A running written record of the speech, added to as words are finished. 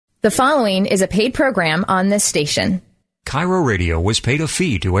The following is a paid program on this station. Cairo Radio was paid a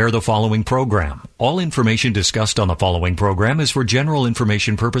fee to air the following program. All information discussed on the following program is for general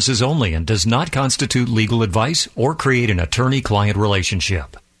information purposes only and does not constitute legal advice or create an attorney-client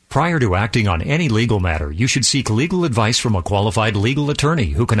relationship. Prior to acting on any legal matter, you should seek legal advice from a qualified legal attorney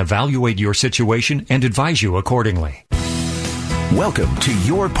who can evaluate your situation and advise you accordingly. Welcome to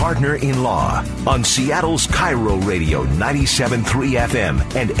Your Partner in Law on Seattle's Cairo Radio 97.3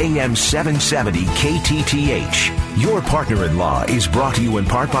 FM and AM 770 KTTH. Your Partner in Law is brought to you in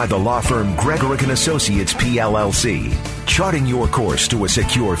part by the law firm Gregorek and Associates PLLC, charting your course to a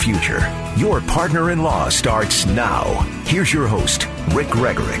secure future. Your Partner in Law starts now. Here's your host, Rick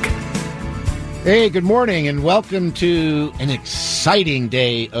Gregorek. Hey, good morning, and welcome to an exciting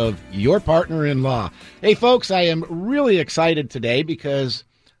day of Your Partner in Law. Hey, folks, I am really excited today because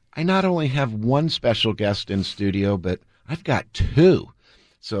I not only have one special guest in studio, but I've got two.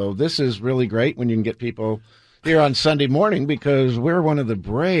 So this is really great when you can get people here on Sunday morning because we're one of the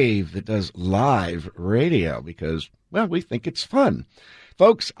brave that does live radio because, well, we think it's fun.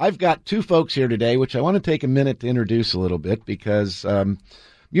 Folks, I've got two folks here today, which I want to take a minute to introduce a little bit because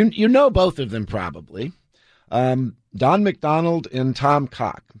you know both of them probably. Don McDonald and Tom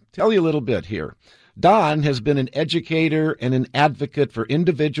Cook. Tell you a little bit here. Don has been an educator and an advocate for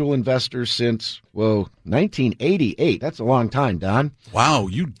individual investors since, 1988. That's a long time, Don. Wow,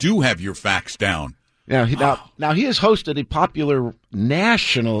 you do have your facts down. Now he has hosted a popular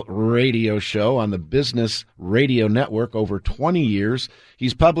national radio show on the Business Radio Network over 20 years.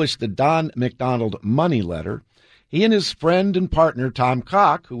 He's published the Don McDonald Money Letter. He and his friend and partner, Tom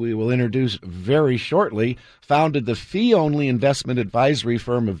Cook, who we will introduce very shortly, founded the fee-only investment advisory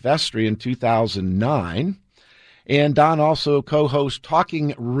firm of Vestory in 2009. And Don also co-hosts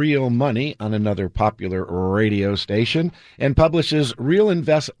Talking Real Money on another popular radio station and publishes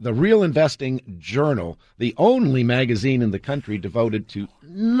the Real Investing Journal, the only magazine in the country devoted to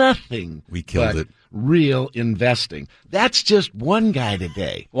nothing but real investing. That's just one guy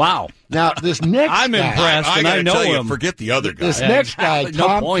today. Wow. Now, this next I'm guy, impressed, and I know him. Forget the other guy. This next guy, exactly.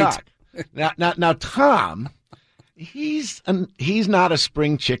 Tom No Cook. Now, Tom, he's not a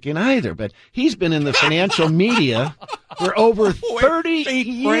spring chicken either, but he's been in the financial media for over 30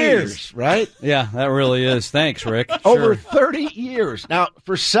 years, right? Yeah, that really is. Thanks, Rick. Over 30 years. Now,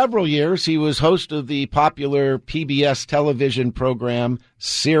 for several years, he was host of the popular PBS television program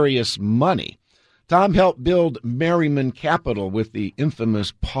Serious Money. Tom helped build Merriman Capital with the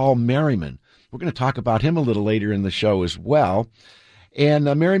infamous Paul Merriman. We're going to talk about him a little later in the show as well. And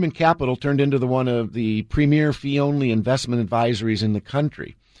Merriman Capital turned into one of the premier fee-only investment advisories in the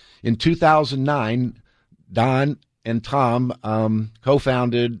country. In 2009, Don and Tom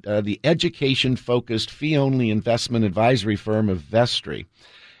co-founded the education-focused fee-only investment advisory firm of Vestory.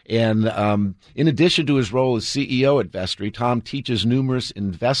 And in addition to his role as CEO at Vestory, Tom teaches numerous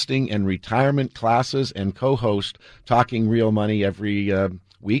investing and retirement classes and co-hosts Talking Real Money every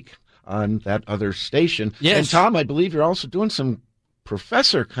week on that other station. Yes. And Tom, I believe you're also doing some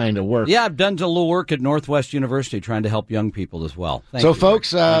professor kind of work. Yeah, I've done a little work at Northwest University trying to help young people as well. Thank you, Rick.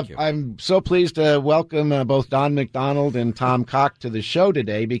 Folks, Thank you. I'm so pleased to welcome both Don McDonald and Tom Cook to the show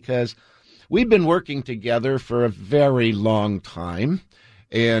today because we've been working together for a very long time.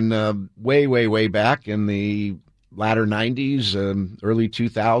 And way back in the latter 90s, early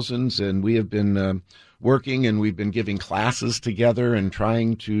 2000s, and we have been working and we've been giving classes together and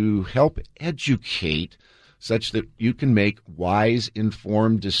trying to help educate such that you can make wise,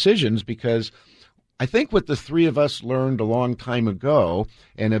 informed decisions because I think what the three of us learned a long time ago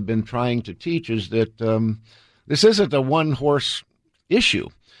and have been trying to teach is that this isn't a one-horse issue.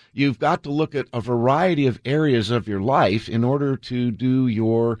 You've got to look at a variety of areas of your life in order to do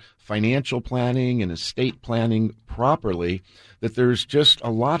your financial planning and estate planning properly, that there's just a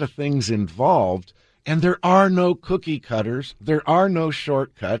lot of things involved, and there are no cookie cutters. There are no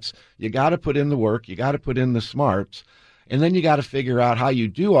shortcuts. You got to put in the work. You got to put in the smarts, and then you got to figure out how you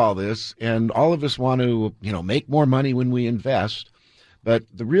do all this, and all of us want to, make more money when we invest, but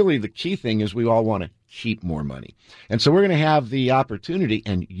the key thing is we all want to keep more money. And so we're going to have the opportunity,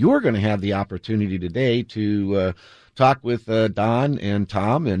 and you're going to have the opportunity today to talk with Don and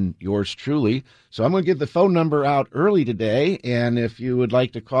Tom and yours truly. So I'm going to give the phone number out early today, and if you would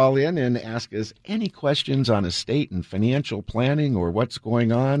like to call in and ask us any questions on estate and financial planning or what's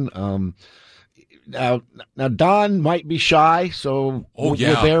going on, Now, Don might be shy, so we'll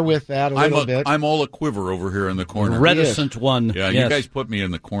bear with that a little bit. I'm all a quiver over here in the corner. Reticent one. Yeah, yes. You guys put me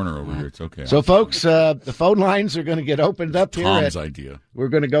in the corner over here. It's okay. So, folks, the phone lines are going to get opened up here. Tom's idea. We're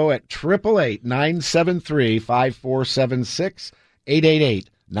going to go at 888-973-5476,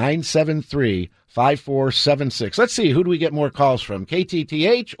 973-5476. Let's see, who do we get more calls from,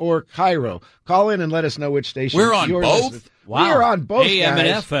 KTTH or Cairo? Call in and let us know which station. We're on both? Wow. We're on both, AM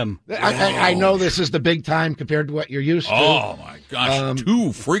guys. and FM. I know this is the big time compared to what you're used to. Oh, my gosh,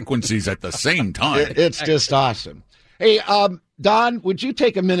 two frequencies at the same time. It's just awesome. Hey, Don, would you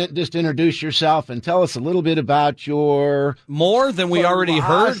take a minute and just introduce yourself and tell us a little bit about your... More than we already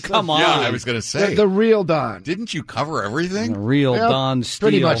heard? Come on. Yeah, I was going to say. The real Don. Didn't you cover everything? The real Don Steele.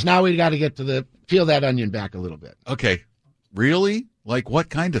 Pretty much. Now we got to get to peel that onion back a little bit. Okay. Really? Like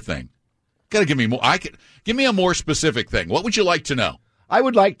what kind of thing? Got to give me more. Give me a more specific thing. What would you like to know? I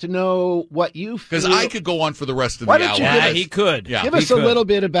would like to know what you feel. Because I could go on for the rest of Why the don't hour. you Yeah, he could. Yeah. Give us a little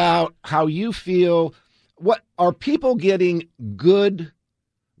bit about how you feel. What are people getting good,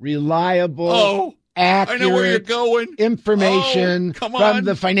 reliable, accurate I know where you're going. information come on. from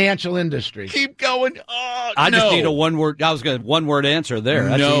the financial industry? Keep going. Oh, I just need a one-word. I was going one-word answer there.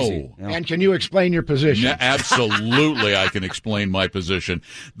 That's No. easy. Yeah. And can you explain your position? Yeah, absolutely, I can explain my position.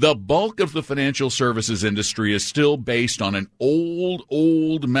 The bulk of the financial services industry is still based on an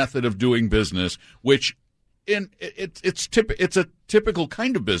old method of doing business, which it's a typical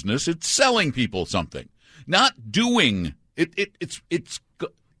kind of business. It's selling people something, not doing it.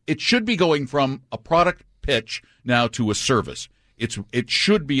 It should be going from a product pitch now to a service. It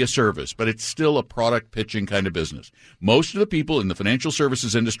should be a service, but it's still a product pitching kind of business. Most of the people in the financial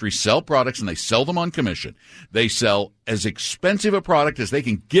services industry sell products, and they sell them on commission. They sell as expensive a product as they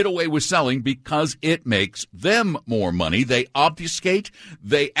can get away with selling because it makes them more money. They obfuscate.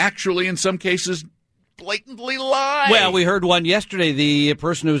 They actually, in some cases, blatantly lie. Well, we heard one yesterday, the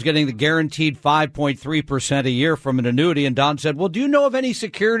person who was getting the guaranteed 5.3% a year from an annuity, and Don said, well, do you know of any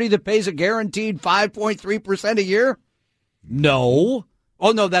security that pays a guaranteed 5.3% a year? No.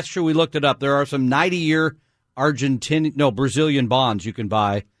 Oh, no, that's true. We looked it up. There are some 90-year Brazilian bonds you can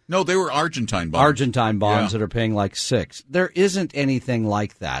buy. No, they were Argentine bonds. Argentine bonds that are paying like 6. There isn't anything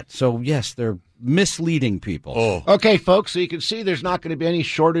like that. So, yes, they're misleading people. Oh. Okay, folks, so you can see there's not going to be any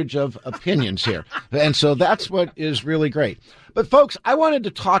shortage of opinions here. And so that's what is really great. But, folks, I wanted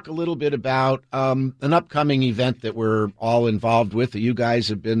to talk a little bit about an upcoming event that we're all involved with, that you guys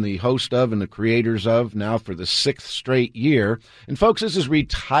have been the host of and the creators of now for the 6th straight year. And, folks, this is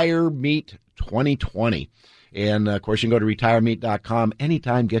Retire Meet 2020. And, of course, you can go to retiremeet.com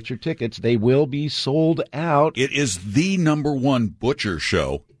anytime, get your tickets. They will be sold out. It is the #1 butcher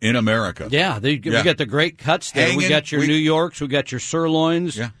show in America. Yeah, we got the great cuts there. We got your New Yorks, we got your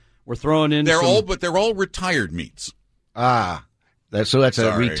sirloins. Yeah. We're throwing in they're all retired meats. That's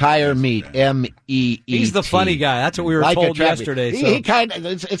a Retire Meet, MEET. He's the funny guy. That's what we were told yesterday. So. He kind of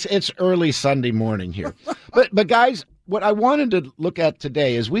it's early Sunday morning here, but guys, what I wanted to look at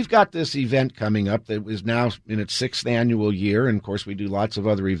today is we've got this event coming up that is now in its 6th annual year, and of course we do lots of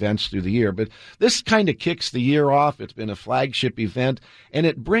other events through the year. But this kind of kicks the year off. It's been a flagship event, and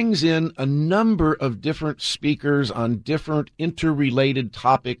it brings in a number of different speakers on different interrelated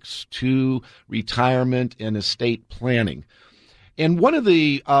topics to retirement and estate planning. And one of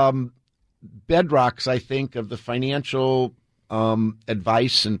the bedrocks, I think, of the financial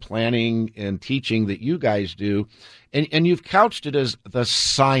advice and planning and teaching that you guys do, and you've couched it as the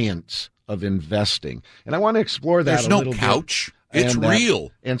science of investing. And I want to explore that a little bit. There's no couch. It's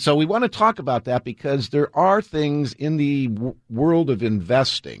real. And so we want to talk about that because there are things in the world of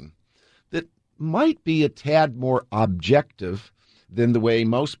investing that might be a tad more objective than the way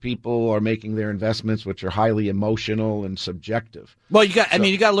most people are making their investments, which are highly emotional and subjective. Well, you got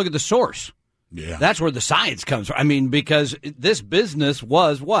to look at the source. Yeah. That's where the science comes from. I mean, because this business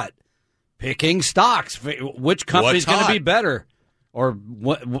was what? Picking stocks. Which company's going to be better? Or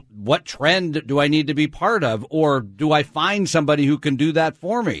what trend do I need to be part of? Or do I find somebody who can do that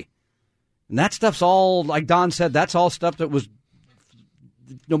for me? And that stuff's all, like Don said, that's all stuff that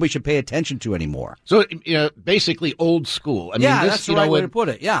nobody should pay attention to anymore. So, basically old school. I mean, that's the right way to put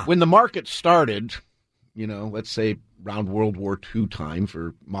it, yeah. When the market started, let's say around World War II time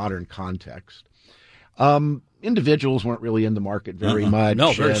for modern context, individuals weren't really in the market very much.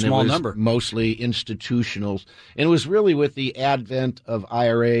 No, very small number. Mostly institutionals. And it was really with the advent of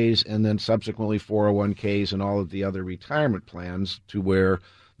IRAs and then subsequently 401ks and all of the other retirement plans to where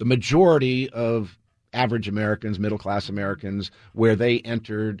the majority of average Americans, middle-class Americans, where they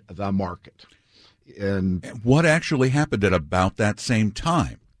entered the market. And what actually happened at about that same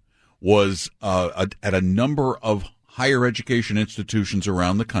time was at a number of higher education institutions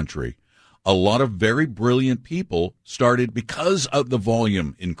around the country, a lot of very brilliant people started because of the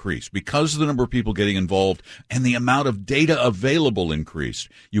volume increase, because of the number of people getting involved and the amount of data available increased.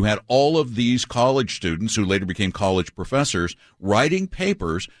 You had all of these college students who later became college professors writing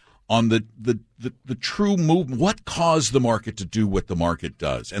papers on the true movement, what caused the market to do what the market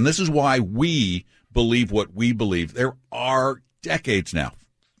does. And this is why we believe what we believe. There are decades now,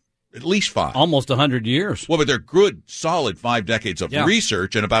 at least 5. Almost 100 years. Well, but they're good, solid 5 decades of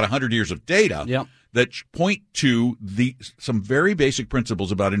research and about 100 years of data that point to some very basic principles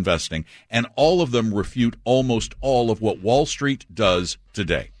about investing, and all of them refute almost all of what Wall Street does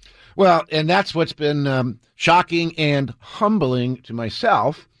today. Well, and that's what's been shocking and humbling to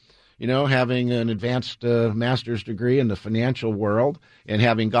myself, having an advanced master's degree in the financial world and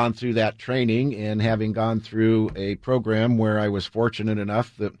having gone through that training and having gone through a program where I was fortunate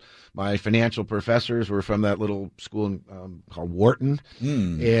enough that my financial professors were from that little school called Wharton.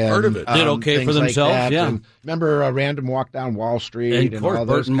 And, heard of it. Did okay for themselves, like yeah. And remember Random Walk Down Wall Street and all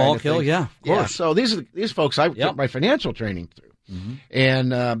those Burton kind of things? Yeah, of course. Yeah, so these folks I took my financial training through. Mm-hmm.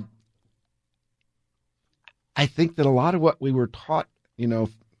 And I think that a lot of what we were taught,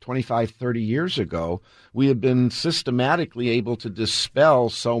 25, 30 years ago, we have been systematically able to dispel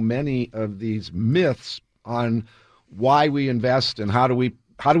so many of these myths on why we invest and how do we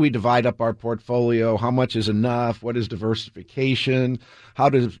divide up our portfolio, how much is enough, what is diversification, how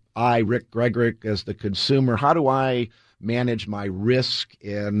does I, Rick Gregorek, as the consumer, how do I manage my risk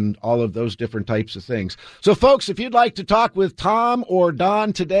and all of those different types of things. So, folks, if you'd like to talk with Tom or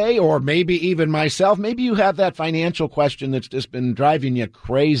Don today, or maybe even myself, maybe you have that financial question that's just been driving you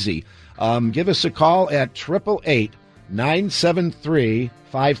crazy, give us a call at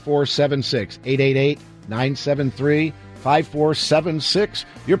 888-973-5476, 888-973-5476.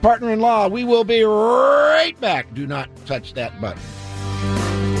 Your partner-in-law. We will be right back. Do not touch that button.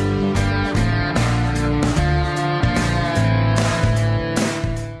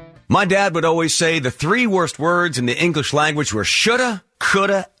 My dad would always say the 3 worst words in the English language were shoulda,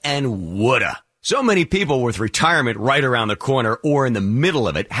 coulda, and woulda. So many people with retirement right around the corner or in the middle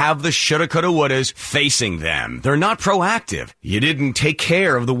of it have the shoulda, coulda, wouldas facing them. They're not proactive. You didn't take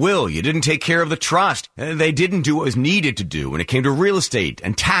care of the will. You didn't take care of the trust. They didn't do what was needed to do when it came to real estate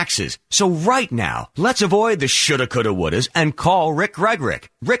and taxes. So right now, let's avoid the shoulda, coulda, wouldas and call Rick Gregorek.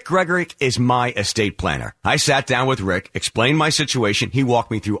 Rick Gregorek is my estate planner. I sat down with Rick, explained my situation. He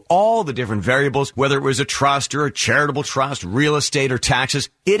walked me through all the different variables, whether it was a trust or a charitable trust, real estate or taxes.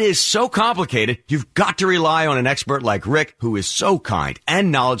 It is so complicated. You've got to rely on an expert like Rick, who is so kind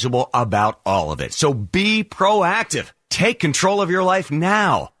and knowledgeable about all of it. So be proactive. Take control of your life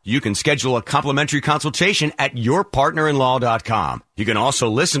now. You can schedule a complimentary consultation at yourpartnerinlaw.com. You can also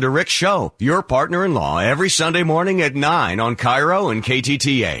listen to Rick's show, Your Partner-in-Law, every Sunday morning at 9 on Cairo and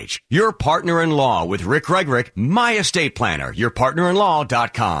KTTH. Your Partner-in-Law with Rick Gregorek, my estate planner,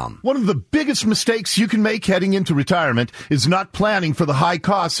 yourpartnerinlaw.com. One of the biggest mistakes you can make heading into retirement is not planning for the high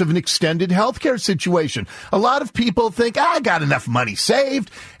costs of an extended healthcare situation. A lot of people think, I got enough money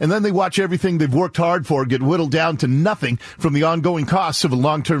saved, and then they watch everything they've worked hard for get whittled down to nothing from the ongoing costs of a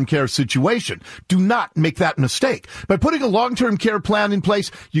long-term care situation. Do not make that mistake. By putting a long-term care plan in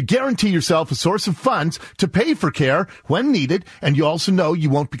place, you guarantee yourself a source of funds to pay for care when needed, and you also know you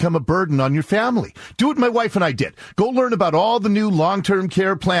won't become a burden on your family. Do what my wife and I did. Go learn about all the new long-term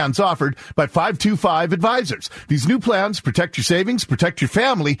care plans offered by 525 Advisors. These new plans protect your savings, protect your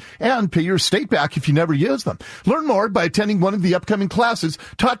family, and pay your estate back if you never use them. Learn more by attending one of the upcoming classes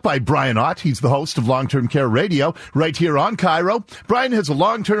taught by Brian Ott. He's the host of Long-Term Care Radio right here on Cairo. Brian has a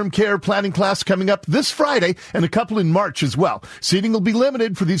long-term care planning class coming up this Friday and a couple in March as well. Seating will be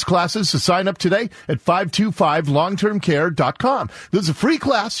limited for these classes, so sign up today at 525longtermcare.com. This is a free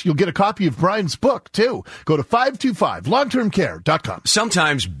class. You'll get a copy of Brian's book, too. Go to 525longtermcare.com.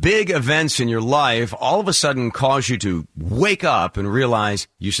 Sometimes big events in your life all of a sudden cause you to wake up and realize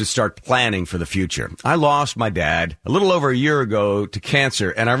you should start planning for the future. I lost my dad a little over a year ago to cancer,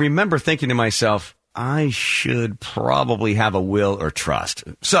 and I remember thinking to myself, I should probably have a will or trust.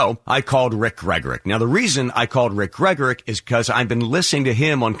 So I called Rick Gregorek. Now, the reason I called Rick Gregorek is because I've been listening to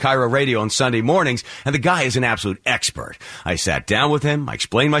him on Cairo Radio on Sunday mornings, and the guy is an absolute expert. I sat down with him. I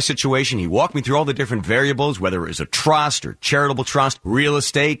explained my situation. He walked me through all the different variables, whether it was a trust or charitable trust, real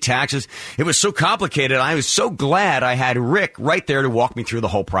estate, taxes. It was so complicated. I was so glad I had Rick right there to walk me through the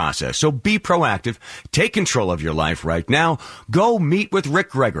whole process. So be proactive. Take control of your life right now. Go meet with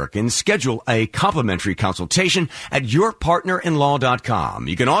Rick Gregorek and schedule a complimentary complimentary consultation at yourpartnerinlaw.com.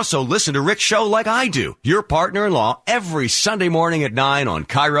 You can also listen to Rick's show like I do, Your Partner-in-Law, every Sunday morning at 9 on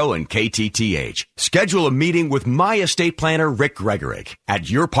Cairo and KTTH. Schedule a meeting with my estate planner, Rick Gregorek, at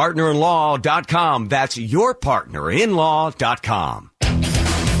yourpartnerinlaw.com. That's yourpartnerinlaw.com.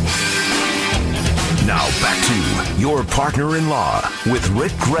 Now back to Your Partner-in-Law with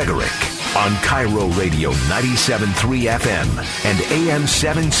Rick Gregorek on Cairo Radio 97.3 FM and AM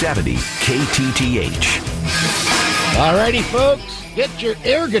 770 KTTH. All righty, folks, get your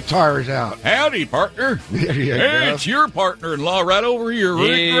air guitars out. Howdy, partner. There you go. It's your partner-in-law right over here,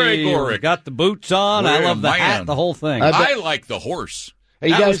 Rick Gregorek. Got the boots on. I love the hat, the whole thing. I like the horse.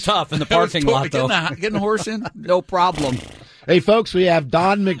 Hey, that was tough in the parking lot, though. Getting the horse in? No problem. Hey, folks, we have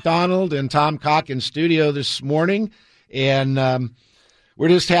Don McDonald and Tom Cock in studio this morning, and we're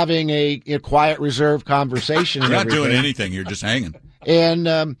just having a quiet, reserved conversation. You're not doing anything. You're just hanging.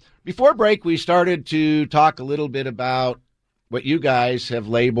 And before break, we started to talk a little bit about what you guys have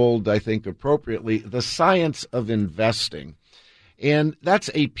labeled, I think appropriately, the science of investing. And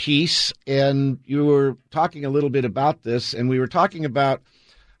that's a piece, and you were talking a little bit about this, and we were talking about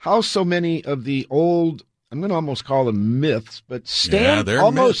how so many of the old, I'm going to almost call them myths, but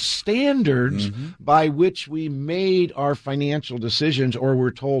almost standards by which we made our financial decisions or were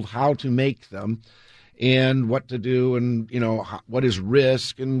told how to make them and what to do and, what is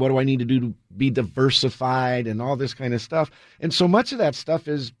risk and what do I need to do to be diversified and all this kind of stuff. And so much of that stuff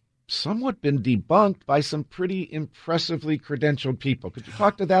has somewhat been debunked by some pretty impressively credentialed people. Could you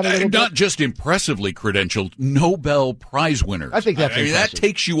talk to that a little bit? Not just impressively credentialed, Nobel Prize winners. I think that's that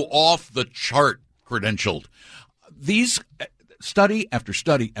takes you off the chart. Credentialed. These study after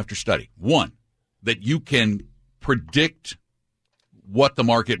study after study. One, that you can predict what the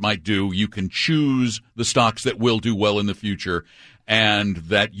market might do. You can choose the stocks that will do well in the future, and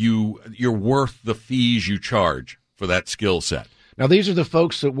that you're worth the fees you charge for that skill set. Now, these are the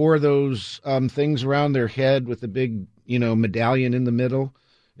folks that wore those things around their head with the big, medallion in the middle.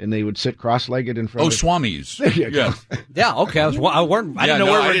 And they would sit cross-legged in front of swamis. There you go. Yeah, okay. I didn't know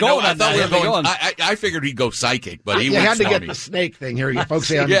where we were going. I thought we were going. I figured he'd go psychic, but he had to swamis. get the snake thing here. You folks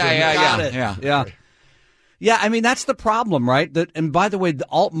say, Yeah. I mean, that's the problem, right? And by the way,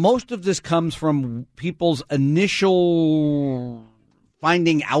 most of this comes from people's initial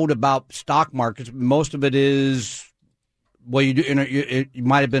finding out about stock markets. Most of it is, well, you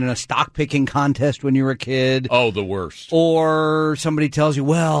might have been in a stock picking contest when you were a kid. Oh, the worst. Or somebody tells you,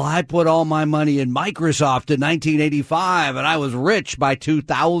 well, I put all my money in Microsoft in 1985 and I was rich by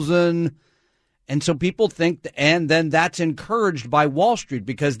 2000. And so people think, and then that's encouraged by Wall Street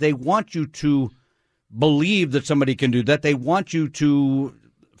because they want you to believe that somebody can do that. They want you to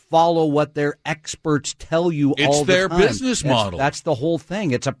follow what their experts tell you all the time. It's their business model. That's the whole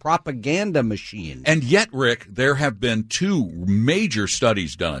thing. It's a propaganda machine. And yet, Rick, there have been two major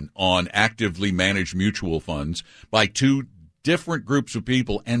studies done on actively managed mutual funds by two different groups of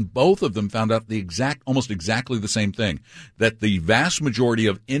people, and both of them found out almost exactly the same thing, that the vast majority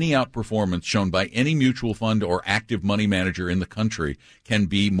of any outperformance shown by any mutual fund or active money manager in the country can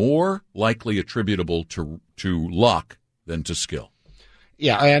be more likely attributable to luck than to skill.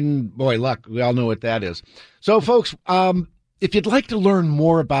 Yeah, and boy, luck, we all know what that is. So, folks, if you'd like to learn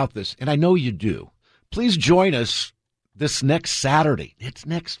more about this, and I know you do, please join us this next Saturday. It's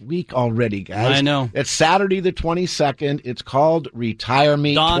next week already, guys. I know. It's Saturday the 22nd. It's called Retire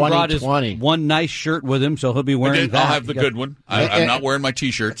Me 2020. Don brought his one nice shirt with him, so he'll be wearing that. I'll have the good one. I'm not wearing my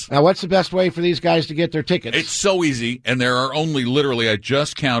T-shirts. Now, what's the best way for these guys to get their tickets? It's so easy, and there are only literally, I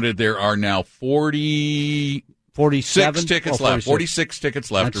just counted, there are now 46 tickets left. 46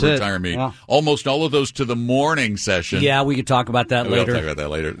 tickets left to Retire Me. Yeah. Almost all of those to the morning session. Yeah, we could talk about that later. We'll talk about that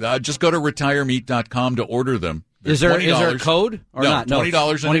later. Just go to retiremeet.com to order them. Is there a code or not? No,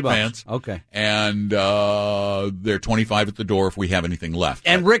 $20 in advance. Okay. And they're $25 at the door if we have anything left.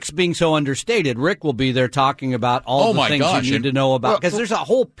 And Rick's being so understated. Rick will be there talking about all the things you need to know about. Because there's a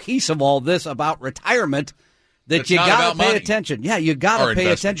whole piece of all this about retirement that you got to pay attention. Yeah, you got to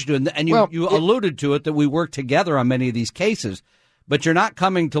pay attention to. And you alluded to it that we work together on many of these cases. But you're not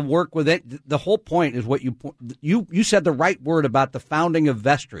coming to work with it. The whole point is what you said the right word about the founding of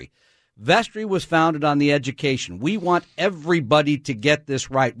Vestory. Vestory was founded on the education. We want everybody to get this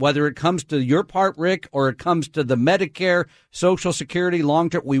right, whether it comes to your part, Rick, or it comes to the Medicare, Social Security,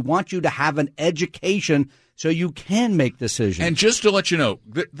 long-term. We want you to have an education so you can make decisions. And just to let you know,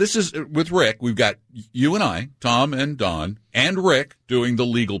 this is with Rick. We've got you and I, Tom and Don, and Rick doing the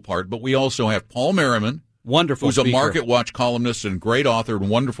legal part, but we also have Paul Merriman. Wonderful who's speaker. A Market Watch columnist and great author and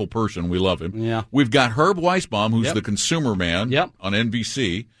wonderful person. We love him. Yeah. We've got Herb Weisbaum, who's the consumer man on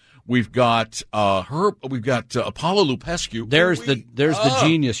NBC. We've got We've got Apollo Lupescu. There's the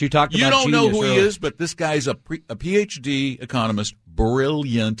genius. You talked about You don't know who earlier. he is, but this guy's a PhD economist,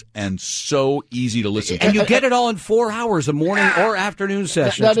 brilliant and so easy to listen to. And you get it all in 4 hours, a morning or afternoon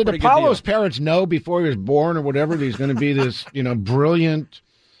session. Now, did Apollo's parents know before he was born or whatever that he's going to be this, brilliant?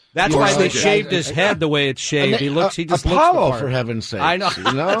 That's why they shaved his head the way it's shaved. He just looks the Apollo, part. for heaven's sake. I know.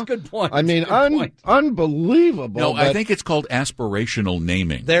 That's a good point. I mean, unbelievable. No, I think it's called aspirational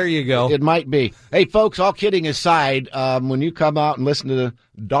naming. There you go. It might be. Hey, folks, all kidding aside, when you come out and listen to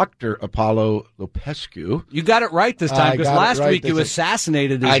Dr. Apollo Lupescu. You got it right this time, because last week you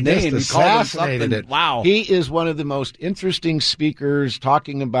assassinated his name. Just assassinated it. Wow. He is one of the most interesting speakers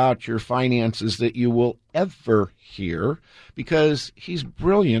talking about your finances that you will ever hear, because he's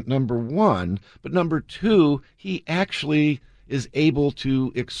brilliant, number one, but number two, he actually is able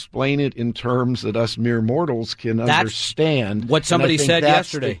to explain it in terms that us mere mortals can understand. What somebody said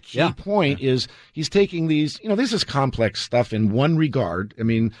yesterday. The key point is he's taking these, this is complex stuff in one regard. I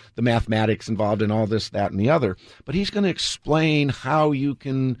mean, the mathematics involved in all this, that, and the other. But he's going to explain how you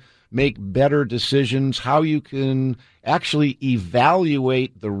can make better decisions, how you can actually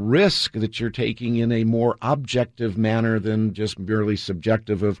evaluate the risk that you're taking in a more objective manner than just merely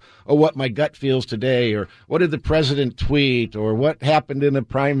subjective of, what my gut feels today, or what did the president tweet, or what happened in a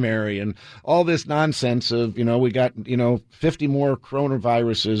primary, and all this nonsense of, we got, 50 more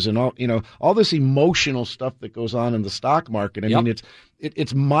coronaviruses and all this emotional stuff that goes on in the stock market. I mean,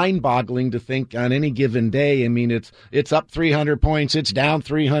 it's mind-boggling to think on any given day. I mean, it's up 300 points, it's down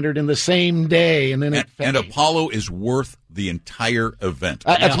 300 in the same day, and then and Apollo is worth the entire event.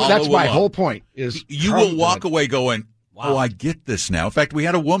 That's my whole point. Is you will walk away going, "Oh, I get this now." In fact, we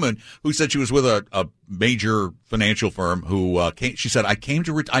had a woman who said she was with a major financial firm who came. She said, "I came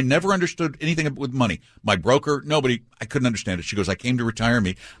to. I never understood anything with money. My broker, nobody. I couldn't understand it." She goes, "I came to retire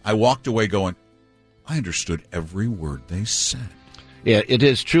me. I walked away going, I understood every word they said." Yeah, it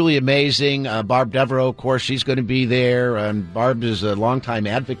is truly amazing. Barb Devereaux, of course, she's going to be there. And Barb is a longtime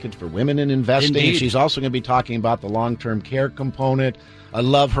advocate for women in investing. Indeed. She's also going to be talking about the long-term care component. I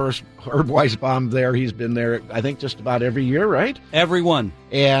love Herb Weisbaum there. He's been there, I think, just about every year, right? Everyone.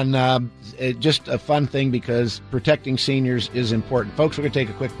 And just a fun thing, because protecting seniors is important. Folks, we're going to take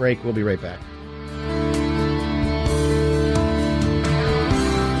a quick break. We'll be right back.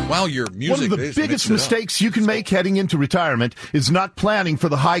 Wow, your music. One of the biggest mistakes you can make heading into retirement is not planning for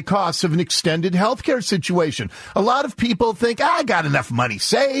the high costs of an extended healthcare situation. A lot of people think, I got enough money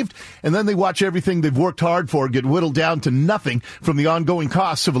saved, and then they watch everything they've worked hard for get whittled down to nothing from the ongoing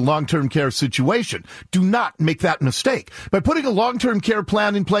costs of a long-term care situation. Do not make that mistake. By putting a long-term care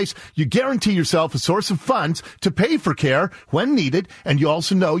plan in place, you guarantee yourself a source of funds to pay for care when needed, and you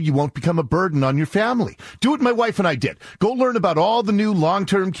also know you won't become a burden on your family. Do what my wife and I did. Go learn about all the new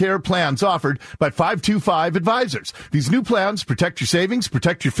long-term care plans offered by 525 Advisors. These new plans protect your savings,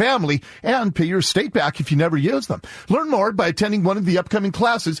 protect your family, and pay your estate back if you never use them. Learn more by attending one of the upcoming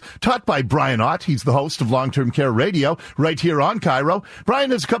classes taught by Brian Ott. He's the host of Long-Term Care Radio right here on Cairo.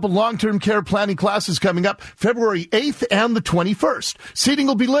 Brian has a couple long-term care planning classes coming up February 8th and the 21st. Seating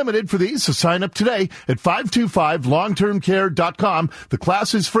will be limited for these, so sign up today at 525longtermcare.com. The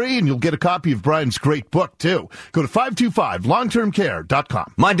class is free, and you'll get a copy of Brian's great book, too. Go to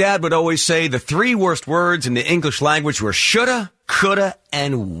 525longtermcare.com. My dad would always say the three worst words in the English language were shoulda, coulda,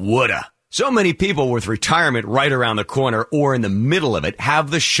 and woulda. So many people with retirement right around the corner or in the middle of it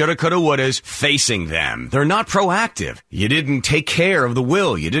have the shoulda, coulda, wouldas facing them. They're not proactive. You didn't take care of the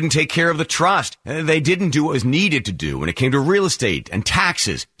will. You didn't take care of the trust. They didn't do what was needed to do when it came to real estate and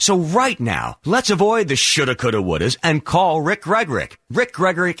taxes. So right now, let's avoid the shoulda, coulda, wouldas and call Rick Gregorek. Rick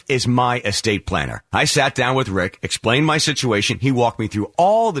Gregorek is my estate planner. I sat down with Rick, explained my situation. He walked me through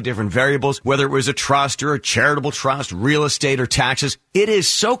all the different variables, whether it was a trust or a charitable trust, real estate or taxes. It is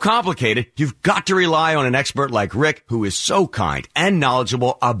so complicated. You've got to rely on an expert like Rick, who is so kind and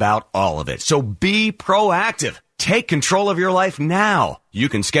knowledgeable about all of it. So be proactive. Take control of your life now. You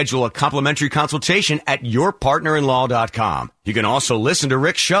can schedule a complimentary consultation at yourpartnerinlaw.com. You can also listen to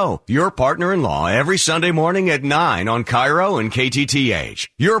Rick's show, Your Partner-in-Law, every Sunday morning at 9 on Cairo and KTTH.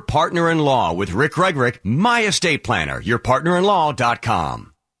 Your Partner-in-Law with Rick Gregorek, my estate planner,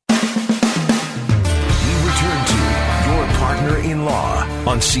 yourpartnerinlaw.com. Return to Your Partner-in-Law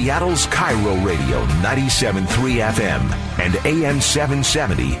on Seattle's Cairo Radio 97.3 FM and AM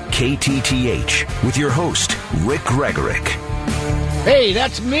 770 KTTH with your host, Rick Gregorek. Hey,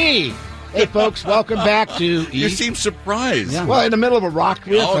 that's me. Hey, folks, welcome back to You seem surprised. Yeah. Well, in the middle of a rock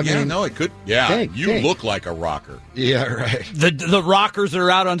riff. Oh, it could. Yeah, Thanks. look like a rocker. Yeah, right. The rockers that are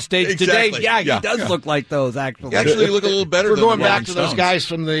out on stage Exactly. today, he does look like those, actually. You actually look a little better We're than going the back Rolling to those Stones. guys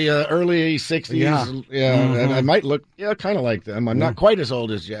from the early 60s. And I might look, kind of like them. I'm not quite as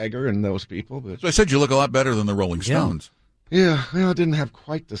old as Jagger and those people. But So I said you look a lot better than the Rolling Stones. Yeah, I didn't have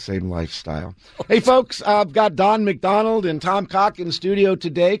quite the same lifestyle. Hey, folks, I've got Don McDonald and Tom Cock in studio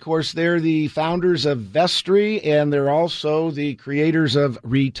today. Of course, they're the founders of Vestory, and they're also the creators of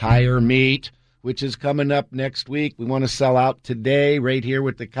Retire Meet, which is coming up next week. We want to sell out today right here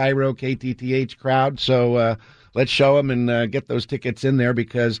with the Cairo KTTH crowd. So let's show them and get those tickets in there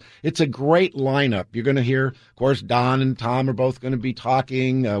because it's a great lineup. You're going to hear, of course, Don and Tom are both going to be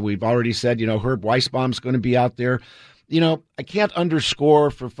talking. We've already said, Herb Weisbaum's going to be out there. I can't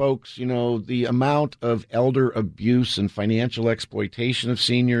underscore for folks, the amount of elder abuse and financial exploitation of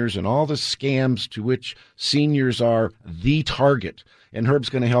seniors and all the scams to which seniors are the target. And Herb's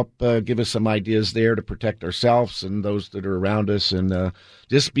going to help give us some ideas there to protect ourselves and those that are around us and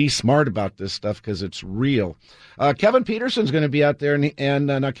just be smart about this stuff because it's real. Kevin Peterson's going to be out there, and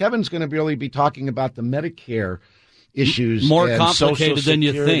now Kevin's going to really be talking about the Medicare issues. More and complicated than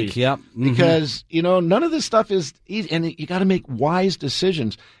you Security. think, yep. Mm-hmm. Because, none of this stuff is easy, and you got to make wise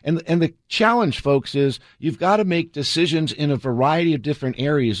decisions. And the challenge, folks, is you've got to make decisions in a variety of different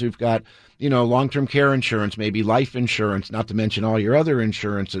areas. You've got, long-term care insurance, maybe life insurance, not to mention all your other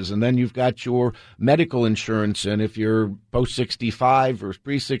insurances. And then you've got your medical insurance. And if you're post-65 or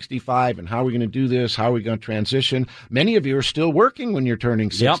pre-65, and how are we going to do this? How are we going to transition? Many of you are still working when you're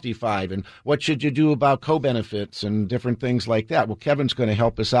turning 65. Yep. And what should you do about co-benefits and different things like that? Well, Kevin's going to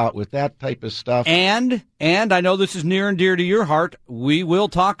help us out with that type of stuff. And I know this is near and dear to your heart. We will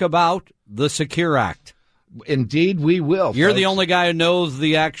talk about the Secure Act. Indeed, we will. You're folks. the only guy who knows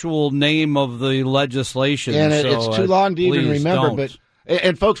the actual name of the legislation. And so, it's too long to even remember. Don't. But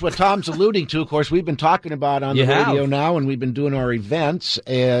and folks, what Tom's alluding to, of course, we've been talking about on the radio now, and we've been doing our events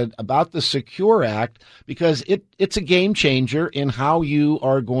and about the Secure Act because it's a game changer in how you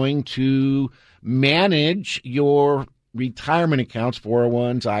are going to manage your retirement accounts,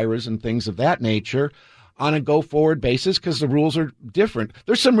 401s, IRAs, and things of that nature on a go-forward basis because the rules are different.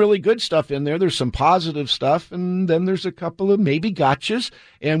 There's some really good stuff in there. There's some positive stuff, and then there's a couple of maybe gotchas,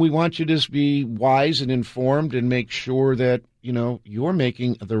 and we want you to just be wise and informed and make sure that, you're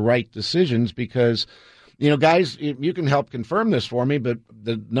making the right decisions because, guys, you can help confirm this for me, but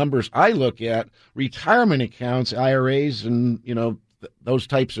the numbers I look at, retirement accounts, IRAs, and, those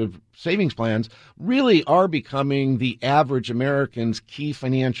types of savings plans really are becoming the average American's key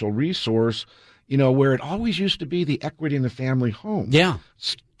financial resource, where it always used to be the equity in the family home. Yeah.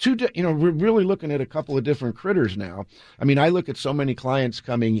 We're really looking at a couple of different critters now. I mean, I look at so many clients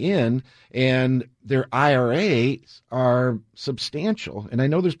coming in and their IRAs are substantial. And I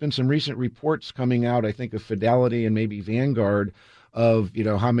know there's been some recent reports coming out, I think of Fidelity and maybe Vanguard of,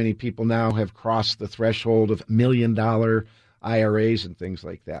 how many people now have crossed the threshold of $1 million IRAs and things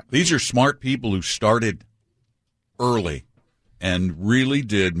like that. These are smart people who started early and really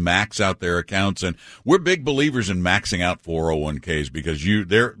did max out their accounts. And we're big believers in maxing out 401ks because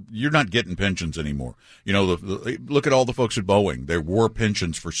you're not getting pensions anymore. Look at all the folks at Boeing. There were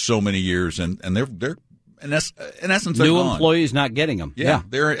pensions for so many years, and they're in essence they're new gone. Employees not getting them. Yeah,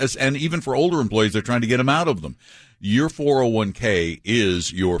 and even for older employees, they're trying to get them out of them. Your 401k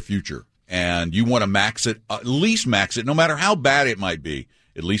is your future, and you want to max it, at least max it, no matter how bad it might be.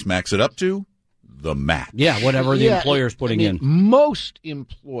 At least max it up to the match. Yeah, whatever the employer's putting in. Most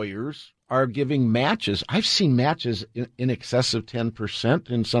employers are giving matches. I've seen matches in excess of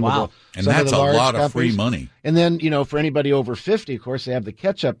 10% in some of the and some that's of the a large lot companies. Of free money. And then, for anybody over 50, of course, they have the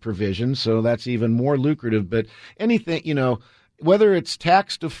catch-up provision, so that's even more lucrative. But anything, whether it's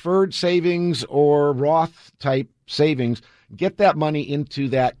tax-deferred savings or Roth-type savings, get that money into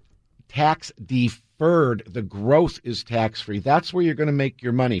that tax-deferred. The growth is tax-free. That's where you're going to make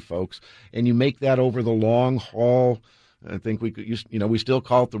your money, folks. And you make that over the long haul. I think we could use, we still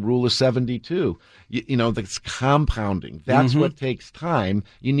call it the rule of 72. That's compounding. That's what takes time.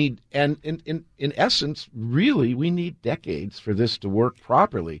 You need, and in essence, really, we need decades for this to work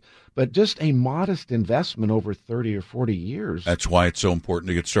properly. But just a modest investment over 30 or 40 years. That's why it's so important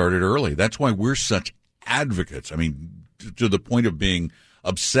to get started early. That's why we're such advocates. I mean, to the point of being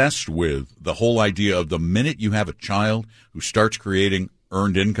obsessed with the whole idea of the minute you have a child who starts creating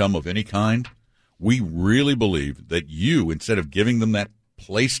earned income of any kind, we really believe that you, instead of giving them that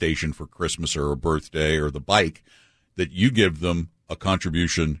PlayStation for Christmas or a birthday or the bike, that you give them a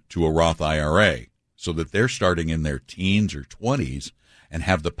contribution to a Roth IRA so that they're starting in their teens or 20s and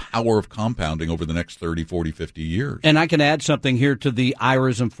have the power of compounding over the next 30, 40, 50 years. And I can add something here to the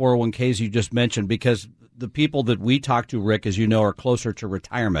IRAs and 401ks you just mentioned, because the people that we talk to, Rick, as you know, are closer to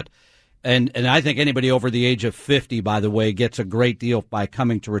retirement. And I think anybody over the age of 50, by the way, gets a great deal by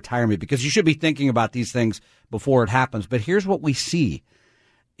coming to retirement, because you should be thinking about these things before it happens. But here's what we see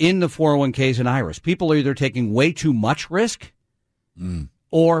in the 401ks and IRAs. People are either taking way too much risk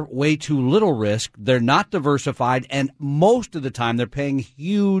or way too little risk. They're not diversified, and most of the time they're paying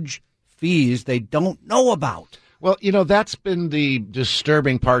huge fees they don't know about. Well, that's been the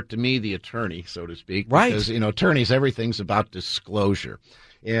disturbing part to me, the attorney, so to speak. Right. Because, attorneys, everything's about disclosure.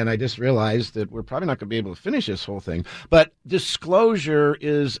 And I just realized that we're probably not going to be able to finish this whole thing. But disclosure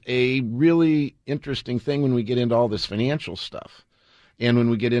is a really interesting thing when we get into all this financial stuff and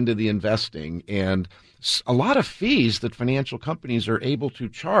when we get into the investing. And a lot of fees that financial companies are able to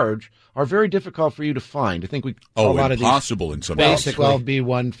charge are very difficult for you to find. I think a lot impossible of these, in some cases.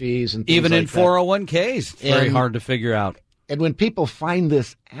 12B1 fees and things even like in 401ks, it's very hard to figure out. And when people find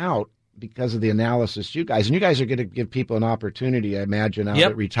this out, because of the analysis you guys are going to give people an opportunity, I imagine, out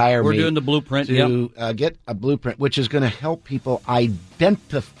at retirement. We're doing the blueprint to get a blueprint, which is going to help people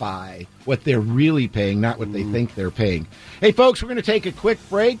identify what they're really paying, not what they think they're paying. Hey, folks, we're going to take a quick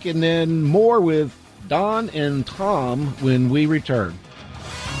break and then more with Don and Tom when we return.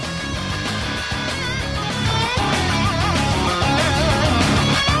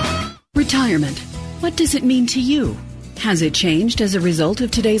 Retirement. What does it mean to you? Has it changed as a result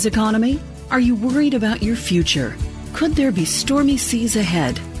of today's economy? Are you worried about your future? Could there be stormy seas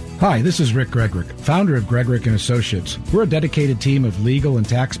ahead? Hi, this is Rick Gregorek, founder of Gregorek & Associates. We're a dedicated team of legal and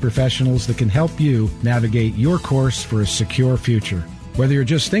tax professionals that can help you navigate your course for a secure future. Whether you're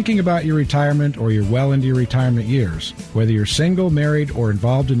just thinking about your retirement or you're well into your retirement years, whether you're single, married, or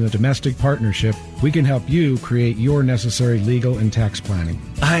involved in a domestic partnership, we can help you create your necessary legal and tax planning.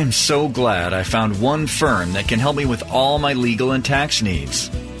 I am so glad I found one firm that can help me with all my legal and tax needs.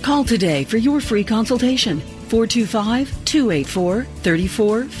 Call today for your free consultation.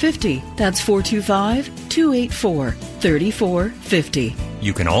 425-284-3450. That's 425-284-3450.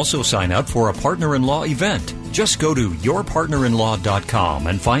 You can also sign up for a partner-in-law event. Just go to yourpartnerinlaw.com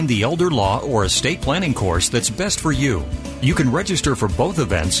and find the elder law or estate planning course that's best for you. You can register for both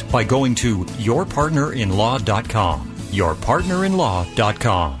events by going to yourpartnerinlaw.com.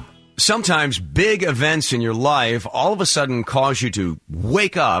 yourpartnerinlaw.com. Sometimes big events in your life all of a sudden cause you to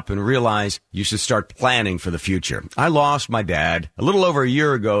wake up and realize you should start planning for the future. I lost my dad a little over a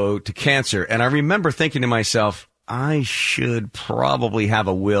year ago to cancer, and I remember thinking to myself, I should probably have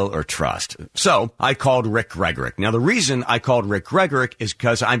a will or trust. So I called Rick Gregorek. Now, the reason I called Rick Gregorek is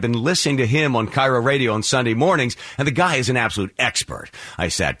because I've been listening to him on Cairo Radio on Sunday mornings, and the guy is an absolute expert. I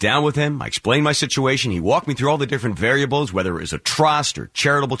sat down with him. I explained my situation. He walked me through all the different variables, whether it was a trust or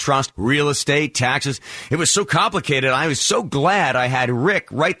charitable trust, real estate, taxes. It was so complicated. I was so glad I had Rick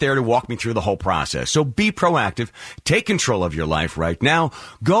right there to walk me through the whole process. So be proactive. Take control of your life right now.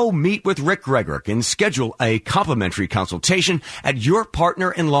 Go meet with Rick Gregorek and schedule a complimentary consultation at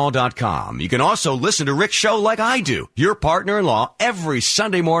yourpartnerinlaw.com. You can also listen to Rick's show like I do, Your Partner-in-Law, every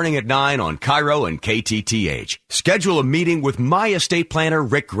Sunday morning at 9 on Cairo and KTTH. Schedule a meeting with my estate planner,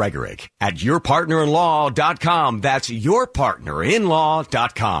 Rick Gregorek, at yourpartnerinlaw.com. That's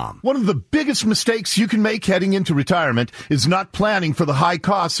yourpartnerinlaw.com. One of the biggest mistakes you can make heading into retirement is not planning for the high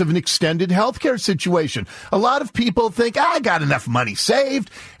costs of an extended healthcare situation. A lot of people think, I got enough money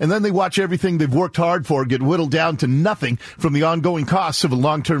saved, and then they watch everything they've worked hard for get whittled down to nothing from the ongoing costs of a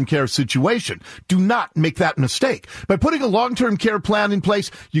long-term care situation. Do not make that mistake. By putting a long-term care plan in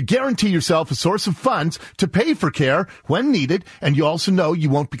place, you guarantee yourself a source of funds to pay for care when needed, and you also know you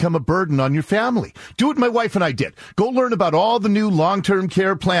won't become a burden on your family. Do what my wife and I did. Go learn about all the new long-term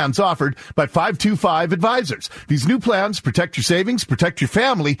care plans offered by 525 Advisors. These new plans protect your savings, protect your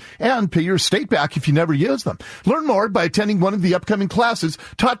family, and pay your estate back if you never use them. Learn more by attending one of the upcoming classes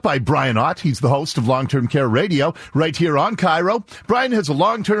taught by Brian Ott. He's the host of Long-Term Care Radio right here on Cairo. Brian has a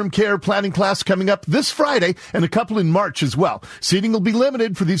long-term care planning class coming up this Friday and a couple in March as well. Seating will be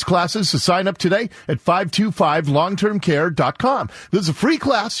limited for these classes, so sign up today at 525longtermcare.com. This is a free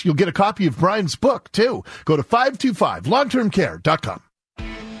class. You'll get a copy of Brian's book, too. Go to 525longtermcare.com.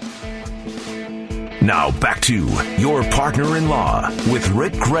 Now back to Your Partner-in-Law with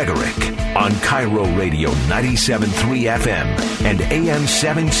Rick Gregorek on Cairo Radio 97.3 FM and AM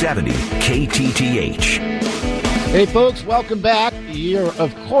 770 KTTH. Hey, folks, welcome back. You're,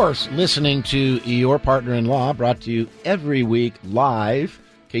 of course, listening to Your Partner-in-Law, brought to you every week live,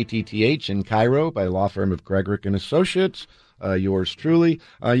 KTTH in Cairo by the law firm of Gregorek & Associates. yours truly.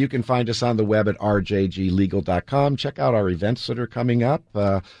 You can find us on the web at rjglegal.com. Check out our events that are coming up.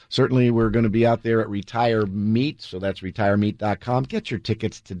 Certainly, we're going to be out there at Retire Meet, so that's retiremeet.com. Get your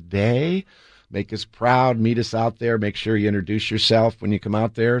tickets today. Make us proud. Meet us out there. Make sure you introduce yourself when you come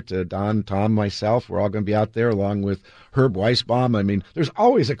out there to Don, Tom, myself. We're all going to be out there along with Herb Weisbaum. I mean, there's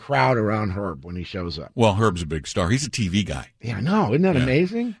always a crowd around Herb when he shows up. Well, Herb's a big star. He's a TV guy. Yeah, I know. Isn't that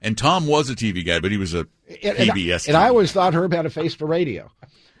amazing? And Tom was a TV guy, but he was a PBS. And I always thought Herb had a face for radio.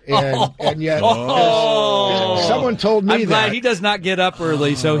 And yet, someone told me I'm glad that. he does not get up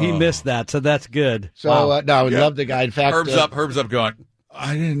early, so he missed that. So that's good. So, no, I would love the guy. In fact, Herb's up going,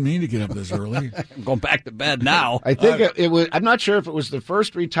 I didn't mean to get up this early. I'm going back to bed now. I think it was. I'm not sure if it was the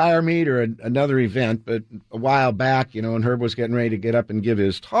first Retire Meet or another event, but a while back, and Herb was getting ready to get up and give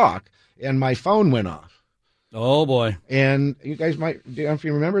his talk, and my phone went off. Oh boy! And you guys might, I don't know if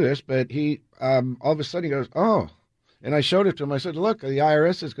you remember this, but he all of a sudden he goes, "Oh," and I showed it to him. I said, "Look, the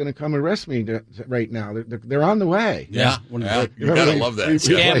IRS is going to come arrest me right now. They're on the way." Yeah. You gotta love that.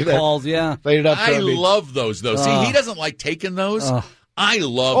 Scam calls, yeah. I love those, though. See, he doesn't like taking those. I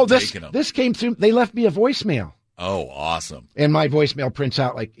love taking them. This came through. They left me a voicemail. Oh, awesome. And my voicemail prints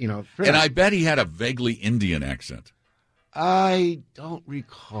out And I bet he had a vaguely Indian accent. I don't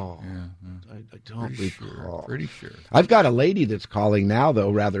recall. Yeah. I don't recall. Pretty sure. I've got a lady that's calling now, though,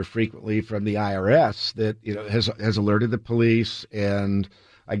 rather frequently from the IRS that has alerted the police, and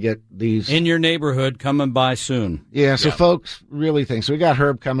I get these in your neighborhood coming by soon. Yeah, so folks really think. So we got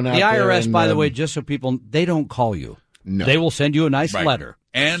Herb coming out. The IRS, there and, by the way, just so people, they don't call you. No. They will send you a nice letter.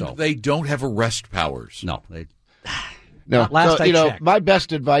 And they don't have arrest powers. No. No. Last I checked. My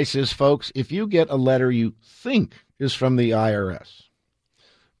best advice is, folks, if you get a letter you think is from the IRS,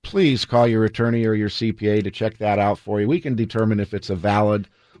 please call your attorney or your CPA to check that out for you. We can determine if it's a valid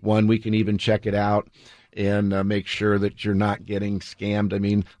one. We can even check it out and make sure that you're not getting scammed. I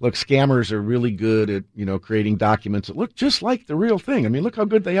mean, look, scammers are really good at, creating documents that look just like the real thing. I mean, look how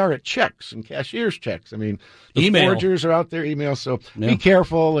good they are at checks and cashier's checks. I mean, the forgers are out there, email. So be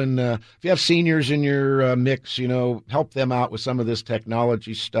careful. And if you have seniors in your mix, help them out with some of this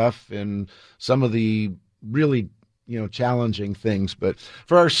technology stuff and some of the really challenging things. But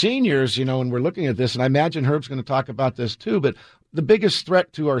for our seniors, when we're looking at this, and I imagine Herb's going to talk about this too, but the biggest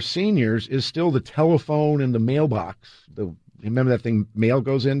threat to our seniors is still the telephone and the mailbox. Remember that thing mail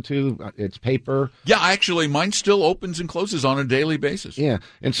goes into? It's paper. Yeah, actually, mine still opens and closes on a daily basis. Yeah,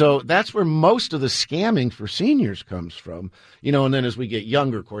 and so that's where most of the scamming for seniors comes from. And then as we get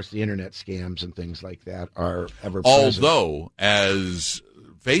younger, of course, the internet scams and things like that are ever present. Although, as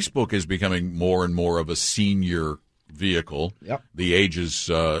Facebook is becoming more and more of a senior vehicle. Yep. The age is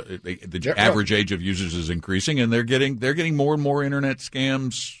the average age of users is increasing, and they're getting more and more internet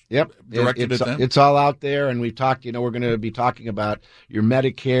scams. Directed at them. It's all out there, and we've talked. We're going to be talking about your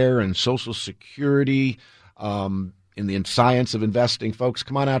Medicare and Social Security. In the science of investing, folks,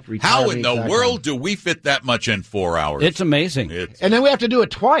 come on out to Retire. How in the world do we fit that much in 4 hours? It's amazing. And then we have to do it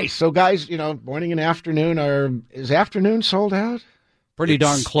twice. So, guys, morning and afternoon is afternoon sold out? Pretty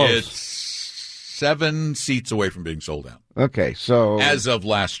darn close. It's 7 seats away from being sold out. Okay, so as of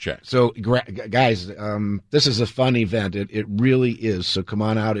last check. So, guys, this is a fun event. It really is. So come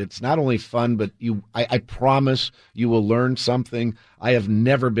on out. It's not only fun, but I promise you will learn something. I have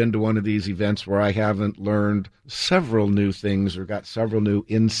never been to one of these events where I haven't learned several new things or got several new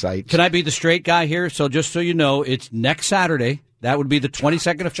insights. Can I be the straight guy here? So just so you know, it's next Saturday. That would be the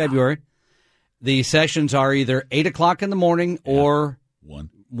 22nd of February. The sessions are either 8 o'clock in the morning or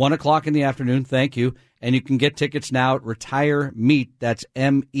 1 o'clock in the afternoon. Thank you. And you can get tickets now at Retire Meet. That's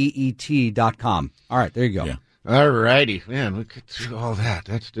MEET.com. All right, there you go. Yeah. All righty. Man, look through all that.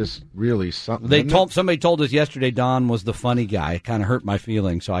 That's just really something. Somebody told us yesterday Don was the funny guy. It kind of hurt my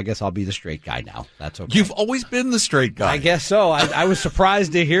feelings, so I guess I'll be the straight guy now. That's okay. You've always been the straight guy. I guess so. I was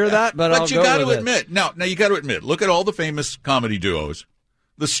surprised to hear that, but you got to admit. Now you got to admit, look at all the famous comedy duos.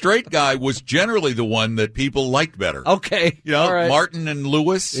 The straight guy was generally the one that people liked better. Okay. All right. Martin and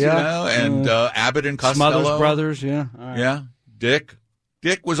Lewis, and Abbott and Costello. Smothers Brothers, yeah. All right. Yeah. Dick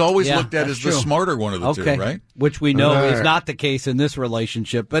was always looked at as the smarter one of the two, right? Which we know is not the case in this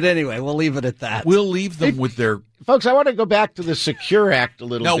relationship. But anyway, we'll leave it at that. We'll leave them with their... Folks, I want to go back to the Secure Act a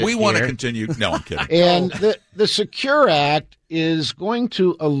little bit. No, we want to continue. No, I'm kidding. And the Secure Act is going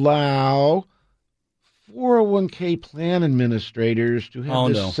to allow 401k plan administrators to have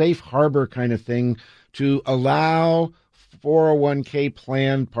this safe harbor kind of thing to allow 401k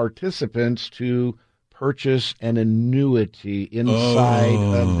plan participants to purchase an annuity inside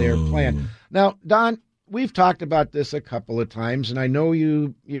of their plan. Now, Don, we've talked about this a couple of times, and I know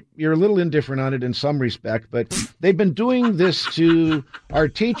you're a little indifferent on it in some respect, but they've been doing this to our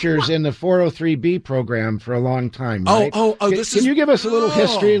teachers in the 403B program for a long time, right? Can you give us a little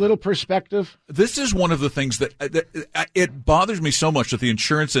history, a little perspective? This is one of the things that it bothers me so much that the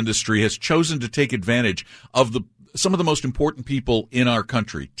insurance industry has chosen to take advantage of some of the most important people in our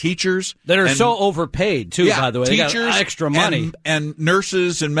country, teachers that are so overpaid too. By the way, teachers, they got extra money, and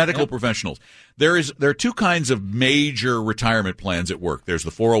nurses and medical professionals. There are two kinds of major retirement plans at work. There's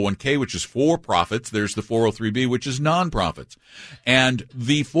the 401k, which is for profits. There's the 403b, which is non-profits. And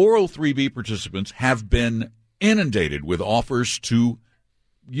the 403b participants have been inundated with offers to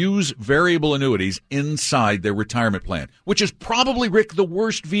use variable annuities inside their retirement plan, which is probably, Rick, the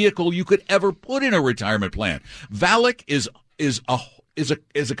worst vehicle you could ever put in a retirement plan. Valak is a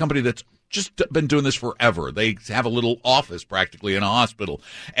company that's just been doing this forever. They have a little office practically in a hospital.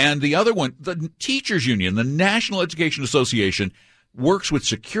 And the other one, the Teachers Union, the National Education Association, works with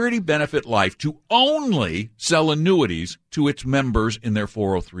Security Benefit Life to only sell annuities to its members in their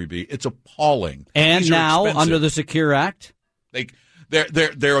 403b. It's appalling. And now, under the Secure Act?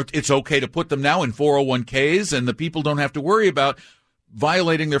 It's okay to put them now in 401ks, and the people don't have to worry about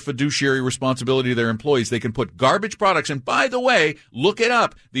violating their fiduciary responsibility to their employees. They can put garbage products. And by the way, look it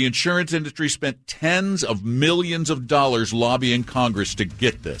up. The insurance industry spent tens of millions of dollars lobbying Congress to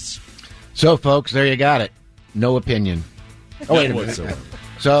get this. So, folks, there you got it. No opinion. Oh, wait a minute.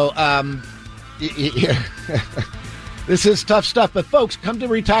 So, this is tough stuff. But, folks, come to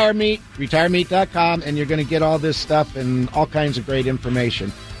Retire Meet, retiremeet.com, and you're going to get all this stuff and all kinds of great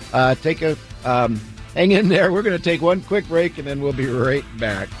information. Hang in there. We're going to take one quick break, and then we'll be right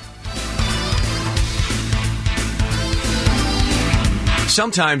back.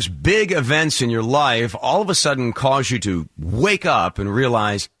 Sometimes big events in your life all of a sudden cause you to wake up and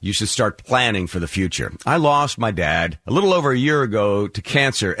realize you should start planning for the future. I lost my dad a little over a year ago to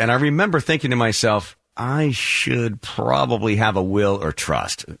cancer, and I remember thinking to myself, I should probably have a will or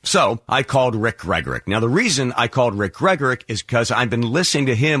trust. So I called Rick Gregorek. Now, the reason I called Rick Gregorek is because I've been listening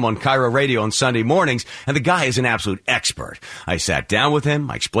to him on Cairo Radio on Sunday mornings, and the guy is an absolute expert. I sat down with him.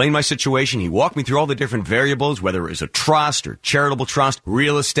 I explained my situation. He walked me through all the different variables, whether it was a trust or charitable trust,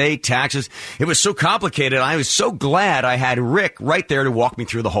 real estate, taxes. It was so complicated. I was so glad I had Rick right there to walk me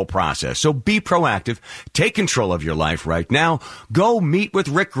through the whole process. So be proactive. Take control of your life right now. Go meet with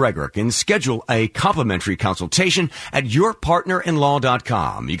Rick Gregorek and schedule a complimentary consultation at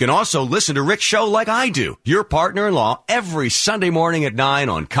yourpartnerinlaw.com. You can also listen to Rick's show like I do, Your Partner-in-Law, every Sunday morning at 9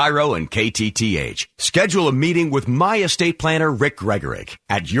 on Cairo and KTTH. Schedule a meeting with my estate planner, Rick Gregorek,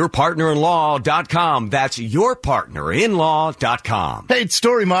 at yourpartnerinlaw.com. That's yourpartnerinlaw.com. Hey, it's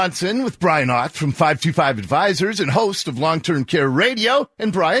Story Monson with Brian Ott from 525 Advisors and host of Long-Term Care Radio.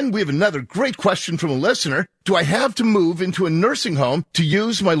 And Brian, we have another great question from a listener. Do I have to move into a nursing home to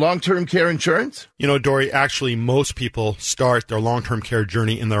use my long-term care insurance? You know, Dory, actually, most people start their long-term care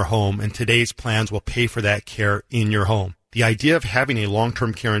journey in their home, and today's plans will pay for that care in your home. The idea of having a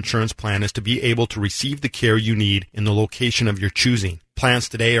long-term care insurance plan is to be able to receive the care you need in the location of your choosing. Plans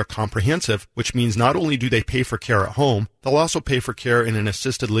today are comprehensive, which means not only do they pay for care at home, they'll also pay for care in an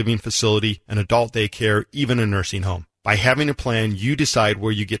assisted living facility, an adult daycare, even a nursing home. By having a plan, you decide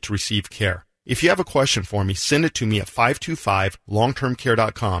where you get to receive care. If you have a question for me, send it to me at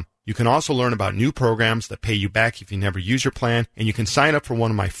 525longtermcare.com. You can also learn about new programs that pay you back if you never use your plan, and you can sign up for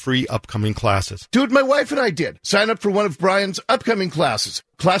one of my free upcoming classes. Do what my wife and I did. Sign up for one of Brian's upcoming classes.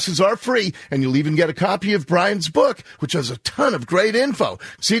 Classes are free, and you'll even get a copy of Brian's book, which has a ton of great info.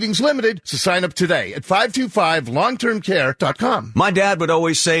 Seating's limited, so sign up today at 525longtermcare.com. My dad would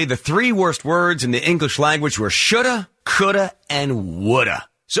always say the three worst words in the English language were shoulda, coulda, and woulda.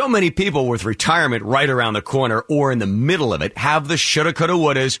 So many people with retirement right around the corner or in the middle of it have the shoulda, coulda,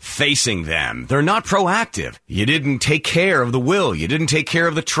 wouldas facing them. They're not proactive. You didn't take care of the will. You didn't take care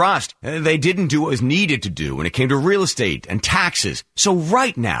of the trust. They didn't do what was needed to do when it came to real estate and taxes. So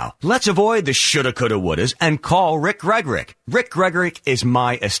right now, let's avoid the shoulda, coulda, wouldas and call Rick Gregorek. Rick Gregorek is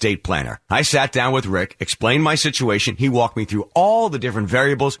my estate planner. I sat down with Rick, explained my situation. He walked me through all the different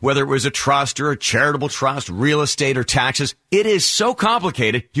variables, whether it was a trust or a charitable trust, real estate or taxes. It is so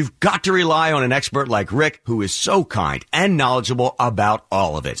complicated. You've got to rely on an expert like Rick, who is so kind and knowledgeable about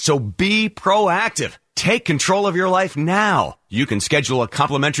all of it. So be proactive. Take control of your life now. You can schedule a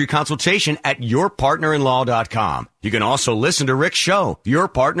complimentary consultation at yourpartnerinlaw.com. You can also listen to Rick's show, Your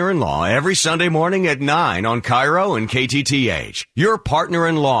Partner-in-Law, every Sunday morning at 9 on Cairo and KTTH. Your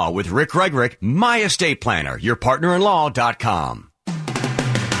Partner-in-Law with Rick Gregorek, my estate planner, yourpartnerinlaw.com.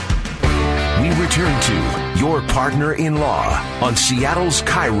 We return to Your Partner in Law on Seattle's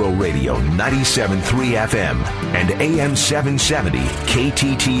Cairo Radio 97.3 FM and AM 770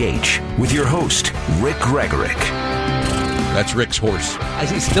 KTTH with your host, Rick Gregorek. That's Rick's horse.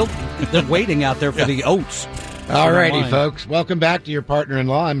 He's still they're waiting out there for the oats. All righty, folks. Welcome back to Your Partner in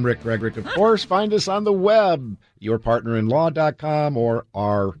Law. I'm Rick Gregorek. Of course, find us on the web, yourpartnerinlaw.com or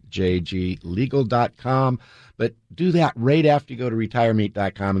rjglegal.com. But do that right after you go to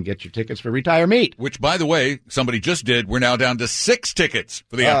retiremeet.com and get your tickets for Retire Meet. Which, by the way, somebody just did. We're now down to 6 tickets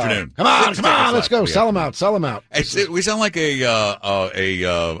for the afternoon. Come on, let's go. Sell them out. We sound like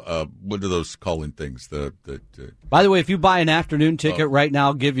what are those calling things? By the way, if you buy an afternoon ticket right now,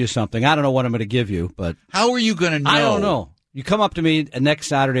 I'll give you something. I don't know what I'm going to give you, but how are you going to know? I don't know. You come up to me next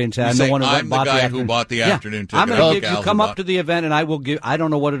Saturday and say, "I'm the one who bought the afternoon ticket." I'm going to give you come up to the event, and I will give. I don't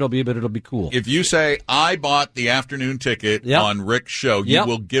know what it'll be, but it'll be cool. If you say I bought the afternoon ticket on Rick's show, you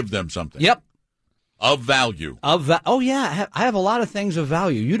will give them something. Yep. Of value. Oh yeah, I have a lot of things of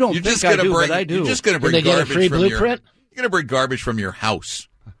value. You don't think I do, but I do. You're just going to bring garbage from blueprint? You're going to bring garbage from your house.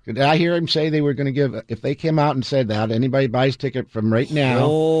 Did I hear him say they were going to give, if they came out and said that, anybody buys ticket from right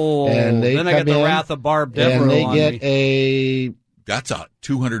now, and they then I get the wrath of Barb Devereaux and they on get me. That's a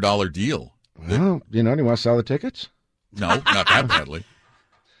 $200 deal. Well, do you want to sell the tickets? No, not that badly.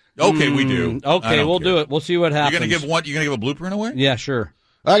 Okay, we do. Okay, we'll do it. We'll see what happens. You're going to give what? You're going to give a blueprint away? Yeah, sure.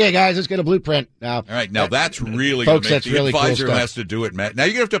 Okay, guys, let's get a blueprint now. All right, now that's really folks, going to make the advisor cool who has to do it, Matt. Now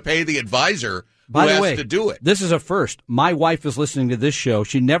you're going to have to pay the advisor By the who way, has to do it. This is a first. My wife is listening to this show.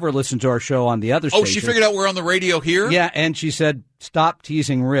 She never listened to our show on the other station. Oh, she figured out we're on the radio here? Yeah, and she said, stop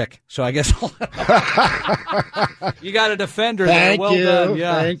teasing Rick. So I guess you got a defender there. Well done.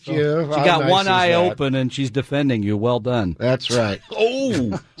 Yeah. Thank you. She got one eye open, and she's defending you. Well done. That's right.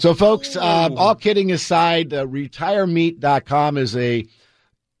 So, folks, all kidding aside, retiremeet.com is a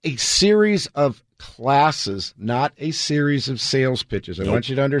series of classes, not a series of sales pitches. I want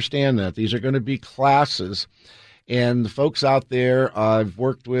you to understand that. These are going to be classes. And the folks out there I've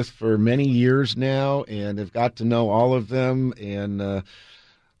worked with for many years now and have got to know all of them. And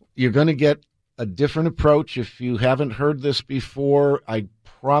you're going to get a different approach. If you haven't heard this before, I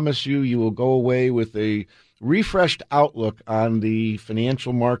promise you will go away with a refreshed outlook on the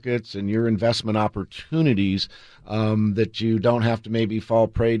financial markets and your investment opportunities, that you don't have to maybe fall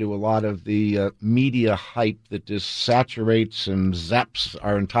prey to a lot of the media hype that just saturates and zaps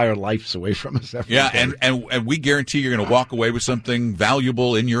our entire lives away from us every day. And we guarantee you're going to walk away with something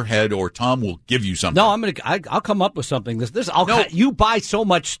valuable in your head, or Tom will give you something. No, I'll come up with something. You buy so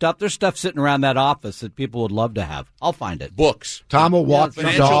much stuff. There's stuff sitting around that office that people would love to have. I'll find it. Books. Tom will walk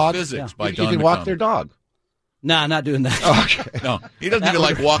their dog. Physics by you Don can McDonald. walk their dog. No, I'm not doing that. Okay. No, he doesn't even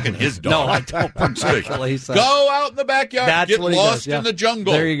like walking his dog. No, I don't particularly. Go out in the backyard, get lost in the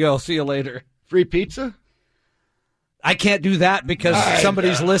jungle. There you go. See you later. Free pizza? I can't do that because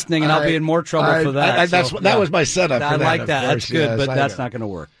somebody's listening, and I'll be in more trouble for that. That was my setup. I for like that. That's good, but that's not going to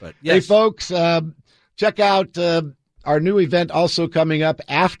work. But yes. Hey, folks, check out our new event also coming up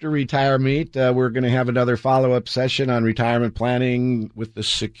after Retire Meet. We're going to have another follow-up session on retirement planning with the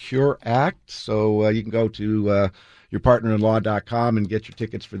Secure Act. So you can go to yourpartnerinlaw.com and get your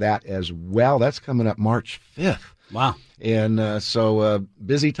tickets for that as well. That's coming up March 5th. Wow. And so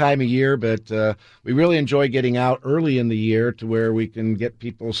busy time of year, but we really enjoy getting out early in the year to where we can get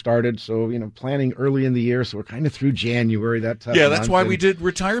people started. So, planning early in the year. So we're kind of through January. That's why we did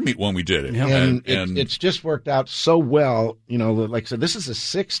Retire Meet when we did it. And it's just worked out so well. Like I said, this is the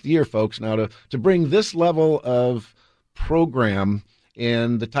 6th year, folks, now to bring this level of program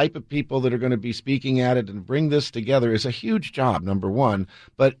and the type of people that are going to be speaking at it and bring this together is a huge job, number one.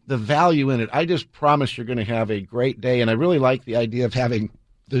 But the value in it, I just promise you're going to have a great day. And I really like the idea of having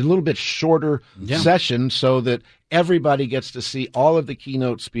a little bit shorter session so that everybody gets to see all of the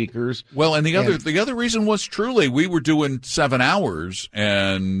keynote speakers. Well, and the other reason was truly we were doing 7 hours,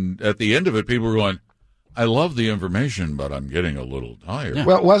 and at the end of it, people were going, I love the information, but I'm getting a little tired. Yeah.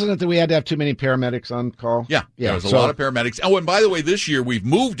 Well, wasn't it that we had to have too many paramedics on call? Yeah, there was a lot of paramedics. Oh, and by the way, this year we've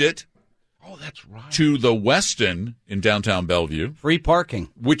moved it. Oh, that's right. To the Westin in downtown Bellevue. Free parking.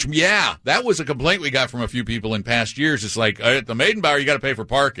 Which, that was a complaint we got from a few people in past years. It's like, at the Maidenbauer, you got to pay for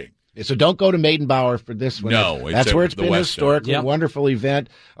parking. So don't go to Maidenbauer for this one. No. That's where it's been historically. Wonderful event,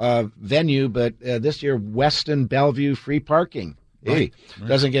 venue, but this year, Westin Bellevue, free parking. Right. Hey,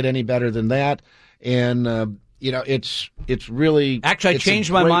 doesn't get any better than that. And, it's really... Actually, I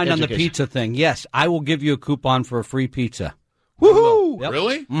changed my mind on the pizza thing. Yes, I will give you a coupon for a free pizza. Woohoo! Yep.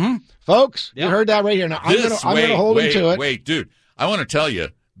 Really? Mm-hmm. Folks, you heard that right here. Now, I'm going to hold him to it. Wait, dude. I want to tell you,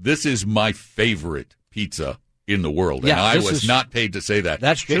 this is my favorite pizza in the world. Yeah, and I was not paid to say that.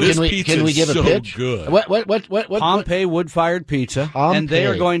 That's true. This can pizza we give is a so pitch? good. What? Pompeii wood-fired pizza. Pompeii. And they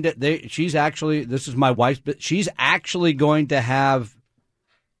are going to, she's actually, this is my wife's, but she's actually going to have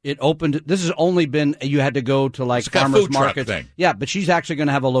it opened. This has only been, you had to go to like farmers markets. Thing. Yeah, but she's actually going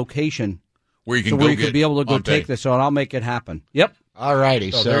to have a location where you can could be able to go Pompeii. take this. So I'll make it happen. Yep. All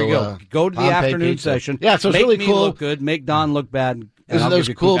righty. So there you go. Go to the Pompeii afternoon pizza. session. Yeah, so it's make really me cool. Look good. Make Don look bad. Is those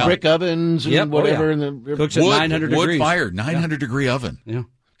cool brick ovens and whatever? Yeah. And the cooks at 900 degrees. Wood-fired, 900-degree oven. Yeah.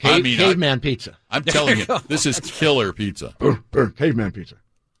 Caveman pizza. I'm telling you, this is killer pizza. Caveman pizza.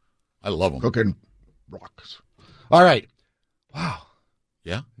 I love them. Cooking rocks. All right. Wow.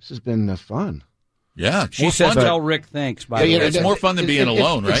 Yeah. This has been fun. Yeah. She says tell Rick thanks, by the way. It's more fun than being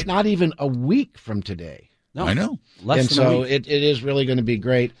alone, right? It's not even a week from today. No. I know. Less than a week. It is really going to be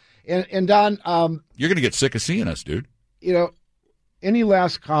great. And Don, you're going to get sick of seeing us, dude. Any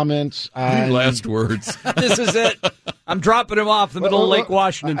last comments? Any last words? This is it. I'm dropping him off the middle of Lake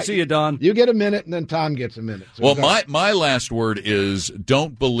Washington. See you, Don. You get a minute, and then Tom gets a minute. So well, my last word is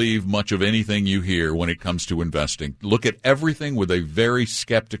don't believe much of anything you hear when it comes to investing. Look at everything with a very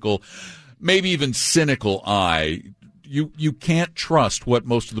skeptical, maybe even cynical eye. You can't trust what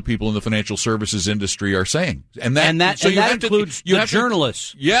most of the people in the financial services industry are saying, and that includes the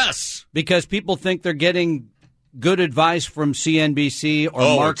journalists. Yes, because people think they're getting good advice from CNBC or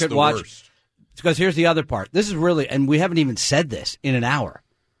Market Watch. Worst. Because here's the other part. This is really, and we haven't even said this in an hour.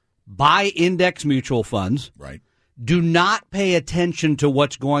 Buy index mutual funds. Right. Do not pay attention to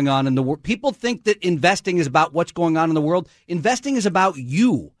what's going on in the world. People think that investing is about what's going on in the world. Investing is about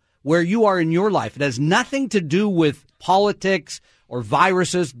you, where you are in your life. It has nothing to do with politics or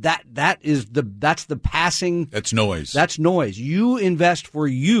viruses. That's the passing. That's noise. That's noise. You invest for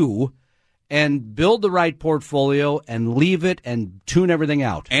you and build the right portfolio and leave it and tune everything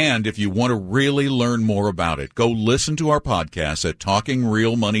out. And if you want to really learn more about it, go listen to our podcast at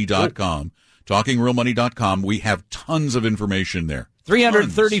TalkingRealMoney.com. TalkingRealMoney.com. We have tons of information there.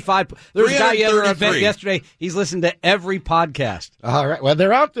 335. There was a guy at our event yesterday. He's listened to every podcast. All right. Well,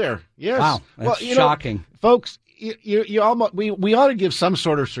 they're out there. Yes. Wow. That's shocking. Folks, you almost we ought to give some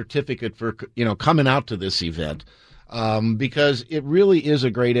sort of certificate for coming out to this event. Because it really is a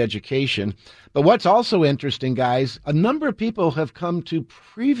great education. But what's also interesting, guys, a number of people have come to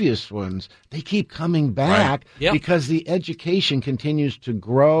previous ones. They keep coming back because the education continues to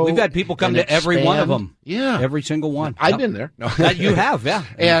grow. We've had people come to every one of them. Yeah. Every single one. I've been there. No. You have, yeah.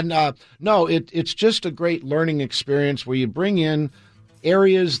 And it's just a great learning experience where you bring in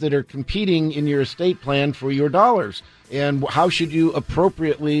areas that are competing in your estate plan for your dollars. And how should you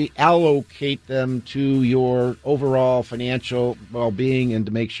appropriately allocate them to your overall financial well-being and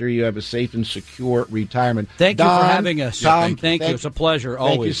to make sure you have a safe and secure retirement? Thank you Don, for having us. Tom, thank you. It's a pleasure,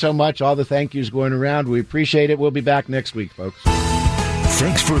 always. Thank you so much. All the thank yous going around. We appreciate it. We'll be back next week, folks.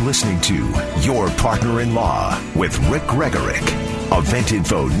 Thanks for listening to Your Partner-in-Law with Rick Gregorek. Event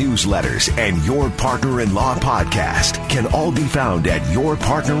info, newsletters, and Your Partner-in-Law podcast can all be found at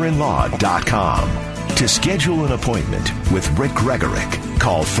yourpartnerinlaw.com. To schedule an appointment with Rick Gregorek,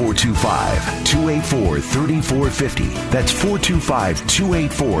 call 425-284-3450. That's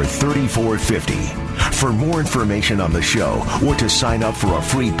 425-284-3450. For more information on the show or to sign up for a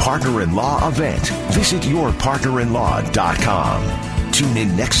free partner-in-law event, visit yourpartnerinlaw.com. Tune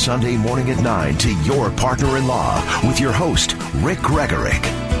in next Sunday morning at 9 to Your Partner-in-Law with your host, Rick Gregorek.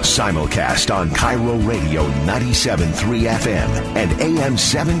 Simulcast on Cairo Radio 97.3 FM and AM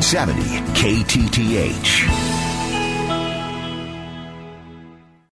 770 KTTH.